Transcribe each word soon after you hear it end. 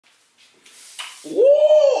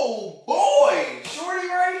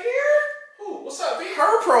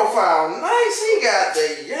she got the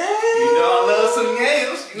yams. You know I love some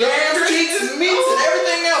yams. Yams, cheeks, and meats, and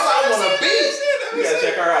everything else I want to be. You gotta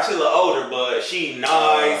check her out. She a little older, but she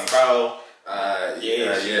nice, bro.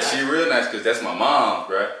 Yeah, she real nice because that's my mom,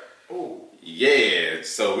 bro. Ooh. Yeah,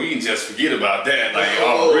 so we can just forget about that, like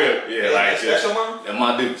on real. Yeah, like that's your mom? And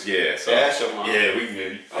my dudes, yeah. So that's your mom. Yeah, we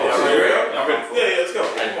can. Oh, y'all ready? Yeah, let's go.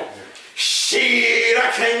 Shit,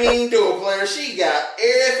 I can't even do it, player. She got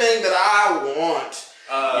everything that I want.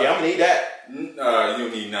 Yeah, I'm gonna need that. You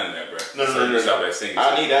don't need none of that, bro. No. Stop that singing.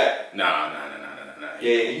 I need that. Nah.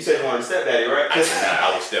 Yeah, you said you wanted to stepdaddy, right?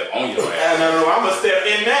 I would step on your ass. No, I'm gonna step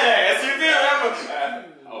in that ass. You feel?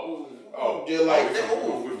 Just like that.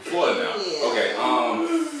 We're Florida now. Okay.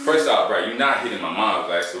 First off, bro, you're not hitting my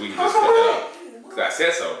mom's ass, so we can just cut that up. Cause I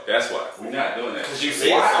said so. That's why we're not doing that. Cause you said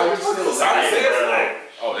so.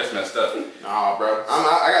 Oh, that's messed up. Nah, bro.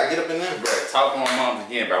 I gotta get up in there, bro. Talk on my moms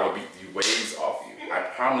again, bro. I will beat you ways off you. I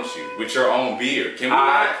promise you. With your own beard. Can we?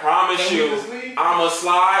 I promise you. I'ma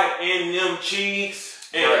slide in them cheeks.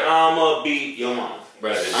 And I'ma beat your mom.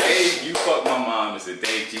 Bro, the day you fuck my mom is the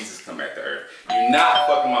day Jesus come back to earth. You're not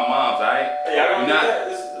fucking my mom's, alright? Yeah, you're not.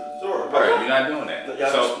 This is the door. Bro, you're not doing that.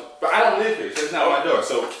 So, but I don't live here, so it's not my door.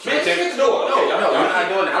 So, man, take the door. No, you're not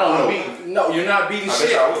doing that. I don't beat. No, you're not beating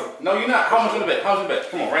shit. No, you're not. How much on the bet? How much on the bet?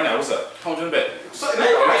 Come on, right now. What's up? How much on the bet? I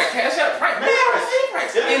got cash out. Right,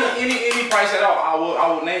 any price at all. I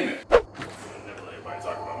will name it. Everybody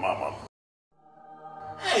talking about my mama.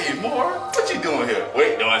 Hey, Moore, what you doing here?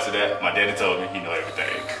 Wait, don't answer that. My daddy told me he know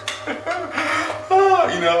everything.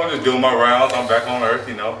 I'm just doing my rounds. I'm back on earth,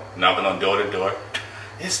 knocking on door to door.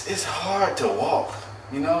 It's hard to walk,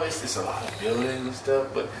 it's a lot of buildings and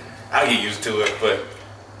stuff, but I get used to it. But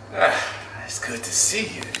it's good to see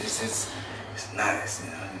you. It's nice,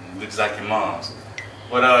 It looks like your mom's.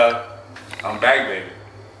 But I'm back, baby.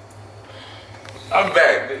 I'm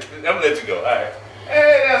back. I'm gonna let you go. All right.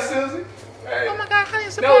 Hey, that's Susie. Hey. Oh my God, honey,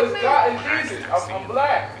 it's a black man. God, it's Jesus. I'm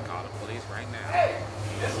black. We call the police right now. Hey,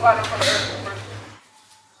 this is why I'm from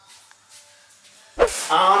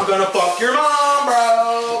I'm gonna fuck your mom,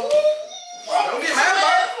 bro. Don't get mad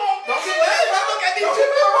about it. Don't get mad about it. Look at these two.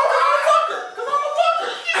 I'm a fucker.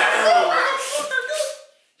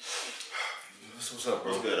 What's up,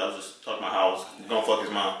 bro? It's good. I was just talking about how I was gonna fuck his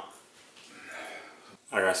mom.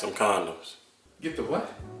 I got some condoms. Get the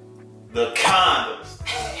what? The condoms.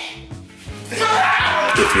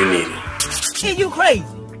 If you need it. Hey, you crazy?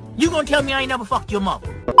 You gonna tell me I ain't never fucked your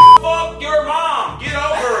mother? Fuck your mom. Get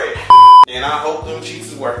over it. And I hope them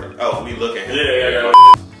cheeks is working. Oh, we looking. Yeah.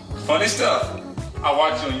 Funny stuff. I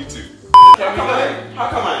watch you on YouTube. How come I ain't? How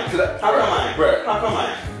come I ain't?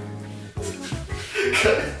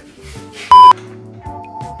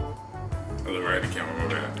 I look right at the camera, my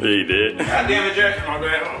bad. Yeah, you did. God damn it, Jack. My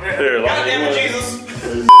bad. God damn it, Jesus.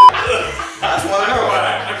 That's one of them.